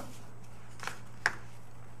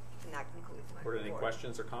 And that concludes my report. Any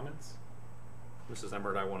questions or comments? Mrs.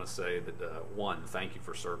 Emmert, I want to say that, one, thank you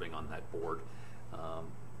for serving on that board.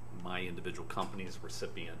 My individual company is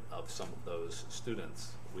recipient of some of those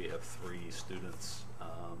students. We have 3 students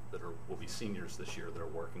that will be seniors this year that are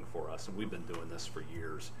working for us, and we've been doing this for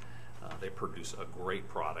years. They produce a great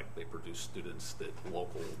product. They produce students that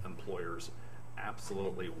local employers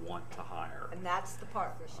absolutely want to hire. And that's the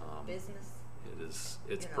partnership, business.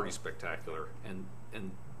 It's pretty spectacular.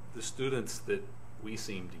 And the students that we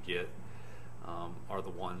seem to get are the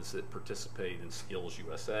ones that participate in Skills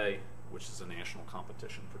USA, which is a national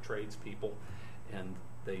competition for tradespeople, and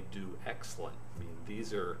they do excellent. I mean,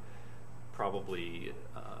 these are probably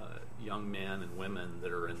young men and women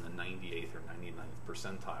that are in the 98th or 99th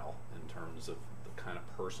percentile in terms of the kind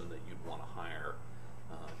of person that you'd want to hire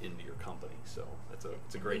into your company. So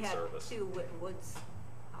it's a great service. We had 2 Winton Woods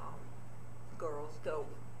girls go,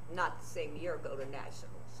 not the same year, go to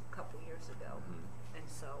nationals a couple years ago. And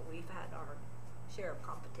so we've had our share of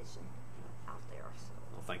competition out there. So.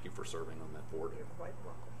 Well, thank you for serving on that board. You're quite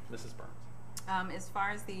welcome. Mrs. Burns. As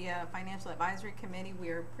far as the Financial Advisory Committee,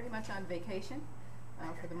 we're pretty much on vacation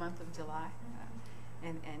for the month of July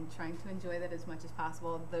and trying to enjoy that as much as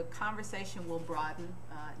possible. The conversation will broaden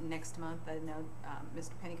next month. I know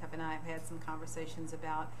Mr. Pennycuff and I have had some conversations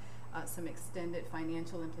about some extended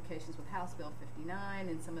financial implications with House Bill 59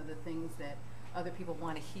 and some of the things that other people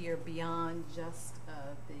want to hear beyond just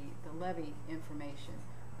the levy information.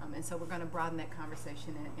 And so we're going to broaden that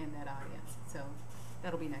conversation in that audience. So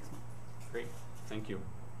that'll be next month. Great, thank you.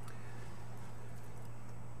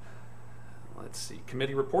 Let's see,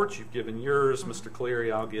 committee reports, you've given yours. Mr.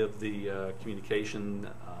 Cleary, I'll give the communication,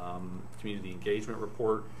 community engagement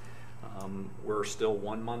report. We're still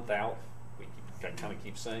 1 month out. I kind of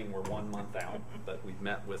keep saying we're 1 month out, but we've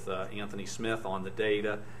met with Anthony Smith on the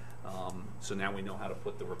data. So now we know how to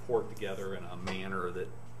put the report together in a manner that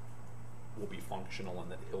will be functional and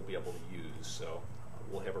that he'll be able to use. So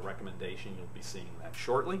we'll have a recommendation. You'll be seeing that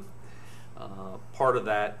shortly. Part of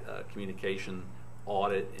that communication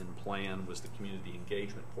audit and plan was the community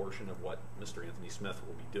engagement portion of what Mr. Anthony Smith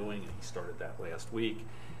will be doing, and he started that last week.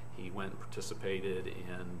 He went and participated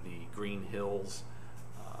in the Green Hills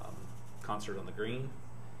Concert on the Green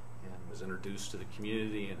and was introduced to the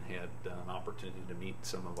community and had an opportunity to meet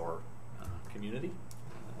some of our community.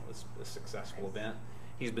 It was a successful event.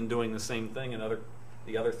 He's been doing the same thing in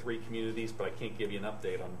the other 3 communities, but I can't give you an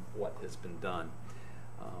update on what has been done.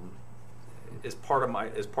 as part of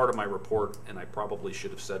my report, and I probably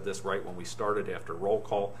should have said this right when we started after roll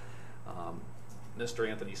call, Mr.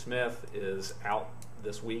 Anthony Smith is out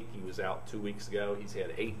this week. He was out 2 weeks ago. He's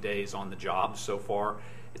had 8 days on the job so far.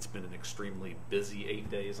 It's been an extremely busy 8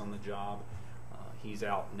 days on the job. He's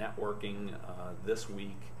out networking this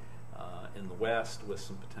week in the West with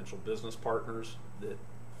some potential business partners that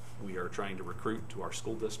we are trying to recruit to our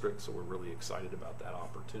school district, so we're really excited about that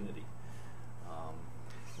opportunity.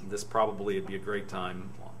 This probably would be a great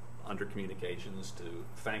time under communications to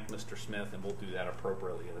thank Mr. Smith, and we'll do that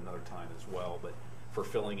appropriately at another time as well, but for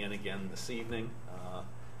filling in again this evening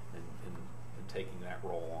and taking that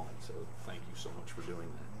role on. So thank you so much for doing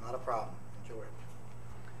that. Not a problem. Enjoy it.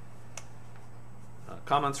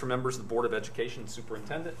 Comments from members of the Board of Education,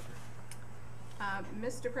 Superintendent?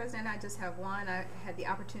 Mr. President, I just have one. I had the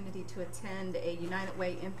opportunity to attend a United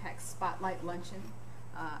Way Impact Spotlight Luncheon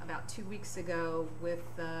about 2 weeks ago with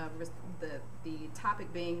the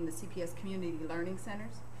topic being the CPS Community Learning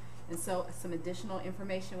Centers. And so some additional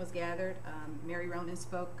information was gathered. Mary Ronan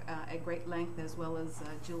spoke at great length, as well as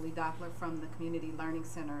Julie Doppler from the Community Learning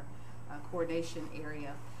Center coordination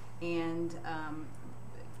area. And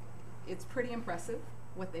it's pretty impressive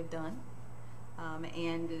what they've done.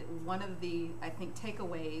 And one of the, I think,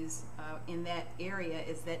 takeaways in that area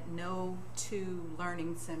is that no two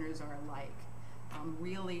learning centers are alike.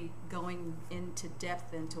 Really going into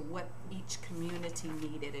depth into what each community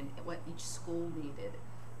needed and what each school needed,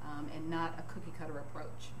 and not a cookie cutter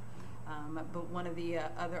approach. But one of the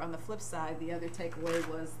on the flip side, the other takeaway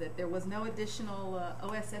was that there was no additional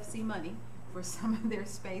OSFC money for some of their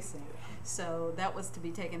spacing. So that was to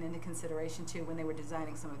be taken into consideration too when they were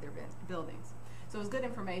designing some of their buildings. So it was good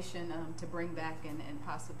information to bring back and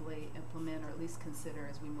possibly implement, or at least consider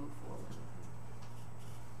as we move forward.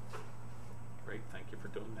 Great, thank you for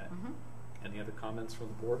doing that. Any other comments from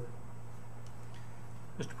the board?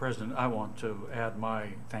 Mr. President, I want to add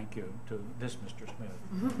my thank you to this Mr. Smith.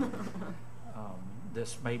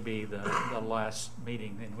 This may be the last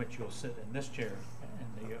meeting in which you'll sit in this chair,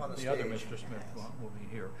 and the other Mr. Smith will be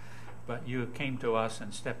here. But you came to us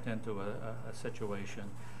and stepped into a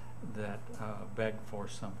situation that begged for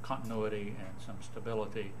some continuity and some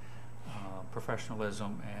stability,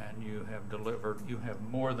 professional,ism, and you have delivered. You have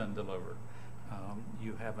more than delivered.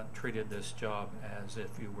 You haven't treated this job as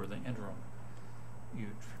if you were the interim. You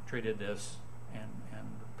treated this and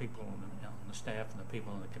the people on the staff and the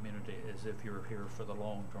people in the community as if you're here for the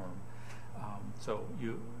long term. So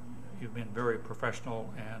you've been very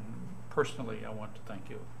professional, and personally I want to thank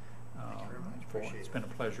you. Thank you very much. It's been a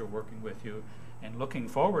pleasure working with you, and looking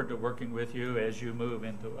forward to working with you as you move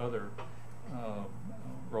into other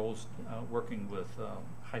roles, working with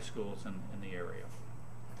high schools in the area.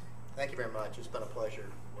 Thank you very much. It's been a pleasure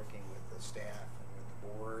working with the staff and with the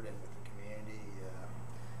board and with the community.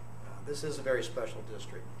 This is a very special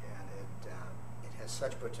district, and it has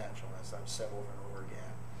such potential, as I've said over and over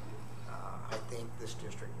again. I think this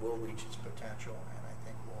district will reach its potential, and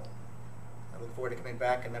I look forward to coming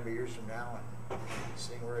back a number of years from now and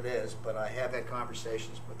seeing where it is. But I have had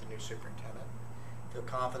conversations with the new superintendent. Feel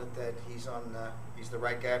confident that he's the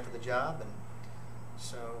right guy for the job, and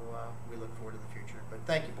so we look forward to the future. But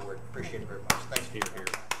thank you, board. Appreciate it very much. Thanks for your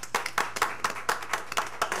time.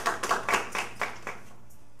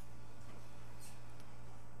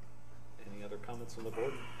 Any other comments on the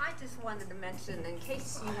board? I just wanted to mention, in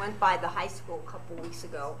case you went by the high school a couple weeks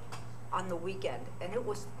ago on the weekend, and it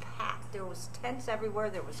was packed. There was tents everywhere.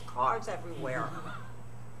 There was cars everywhere.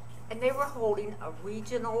 And they were holding a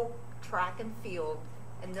regional track and field,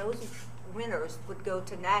 and those winners would go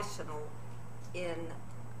to national in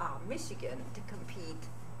Michigan to compete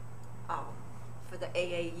for the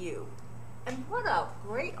AAU. And what a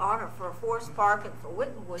great honor for Forest Park and for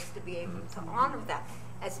Winton was to be able to honor that.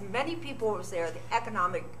 As many people was there, the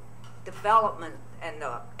economic development and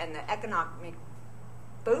the economic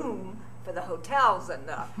boom for the hotels and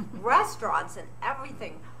the restaurants and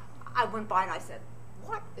everything. I went by and I said,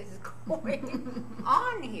 what is going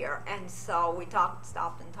on here? And so we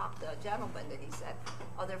stopped and talked to a gentleman, and he said,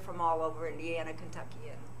 oh, they're from all over Indiana,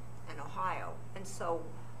 Kentucky, and Ohio. And so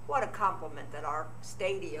what a compliment that our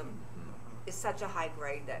stadium is such a high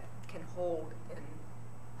grade that can hold and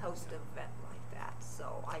host an event like that.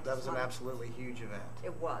 So that was an absolutely huge event.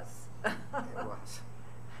 It was. It was.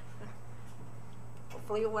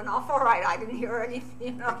 Hopefully it went off all right. I didn't hear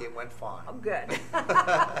anything. I think it went fine. Oh, good.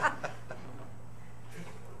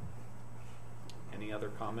 Any other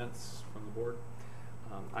comments from the board?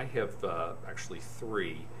 I have actually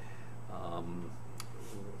three.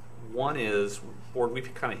 One is, board,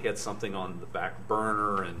 we've kind of had something on the back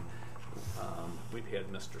burner, and We've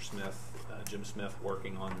had Mr. Smith, Jim Smith,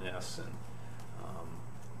 working on this, and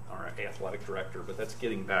our athletic director, but that's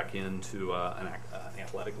getting back into an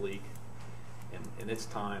athletic league, and it's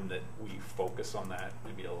time that we focus on that.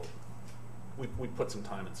 Maybe we put some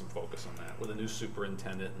time and some focus on that. With a new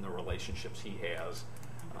superintendent and the relationships he has,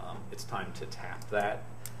 it's time to tap that.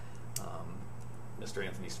 Mr.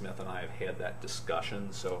 Anthony Smith and I have had that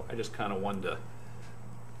discussion, so I just kind of wanted to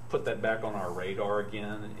put that back on our radar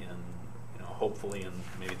again, and hopefully in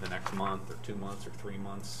maybe the next month or 2 months or 3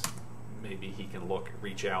 months, maybe he can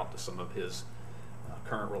reach out to some of his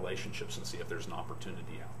current relationships and see if there's an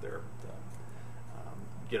opportunity out there to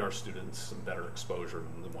get our students some better exposure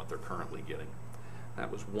than what they're currently getting.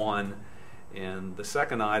 That was one. And the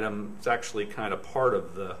second item is actually kind of part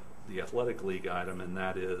of the athletic league item, and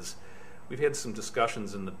that is we've had some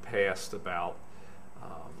discussions in the past about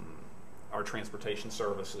our transportation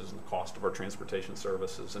services and the cost of our transportation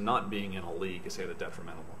services, and not being in a league has had a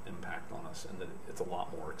detrimental impact on us, and that it's a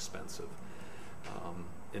lot more expensive.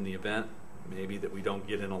 In the event maybe that we don't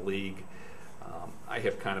get in a league, I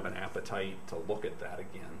have kind of an appetite to look at that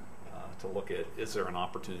again, to look at, is there an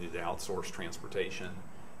opportunity to outsource transportation,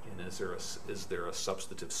 and is there a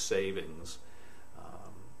substantive savings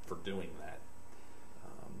for doing that?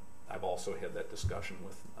 I've also had that discussion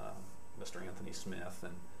with Mr. Anthony Smith,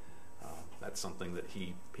 and that's something that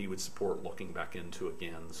he would support looking back into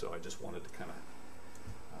again. So I just wanted to kind of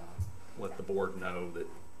let the board know that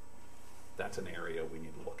that's an area we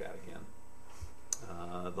need to look at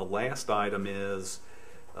again. The last item is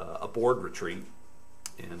a board retreat,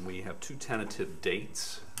 and we have 2 tentative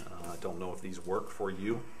dates. I don't know if these work for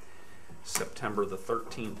you. September the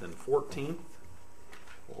 13th and 14th,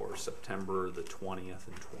 or September the 20th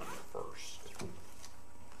and 21st.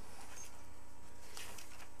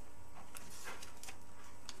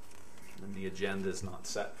 And the agenda is not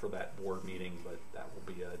set for that board meeting, but that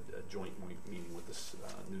will be a joint meeting with this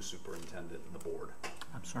new superintendent and the board.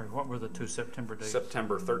 I'm sorry, what were the 2 September dates?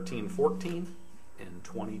 September 13, 14, and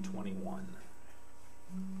 2021.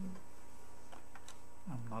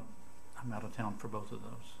 I'm out of town for both of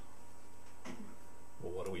those.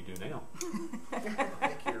 Well, what do we do now? I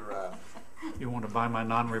think you're, You want to buy my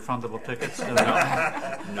non-refundable tickets?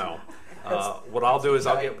 No. What I'll do is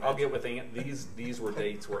I'll get with these were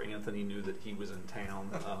dates where Anthony knew that he was in town.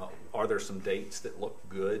 Are there some dates that look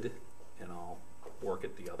good, and I'll work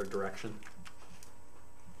it the other direction?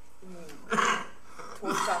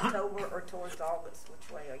 Towards October or towards August?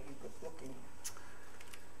 Which way are you looking?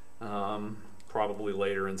 Probably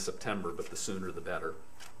later in September, but the sooner the better.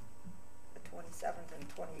 The 27th and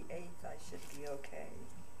 28th, I should be okay.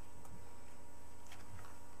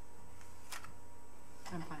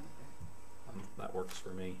 I'm fine with that. That works for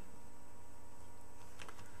me.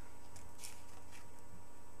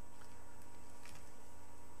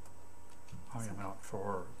 I am out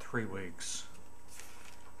for 3 weeks.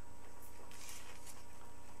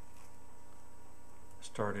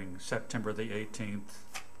 Starting September the 18th.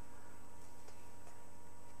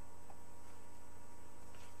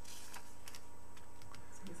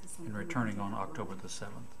 And returning on October the 7th.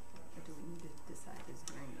 Or do we need to decide this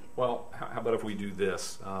during the... Well, how about if we do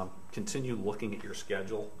this? Continue looking at your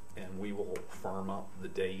schedule, and we will firm up the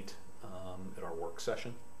date at our work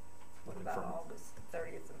session. What about August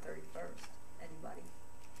 30th and 31st? Anybody?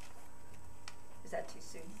 Is that too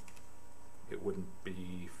soon? It wouldn't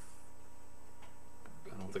be.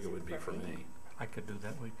 I don't think it would be for me. I could do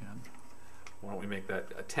that weekend. Why don't we make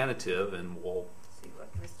that a tentative, and we'll See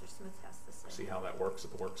what Mr. Smith has to say. see how that works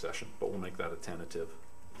at the work session. But we'll make that a tentative,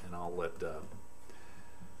 and I'll let Mr.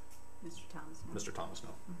 Thomas know. Mr. Thomas know.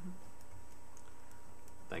 Mm-hmm.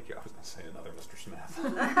 Thank you. I was going to say another Mr. Smith.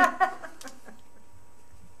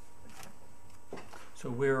 So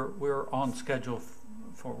we're on schedule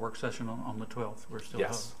for a work session on the 12th. We're still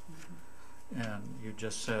Yes. And you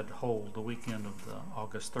just said hold the weekend of the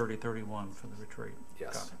August 30, 31 for the retreat.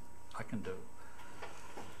 Yes. Got it. I can do.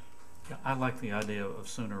 Yeah, I like the idea of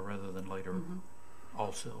sooner rather than later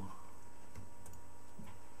also.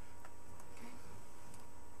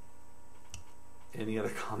 Any other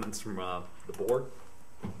comments from the board?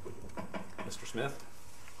 Mr. Smith?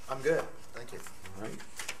 I'm good. Thank you. All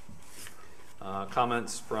right.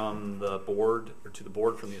 Comments from the board, or to the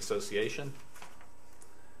board from the association?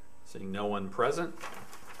 Seeing no one present,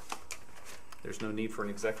 there's no need for an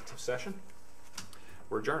executive session.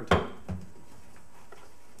 We're adjourned.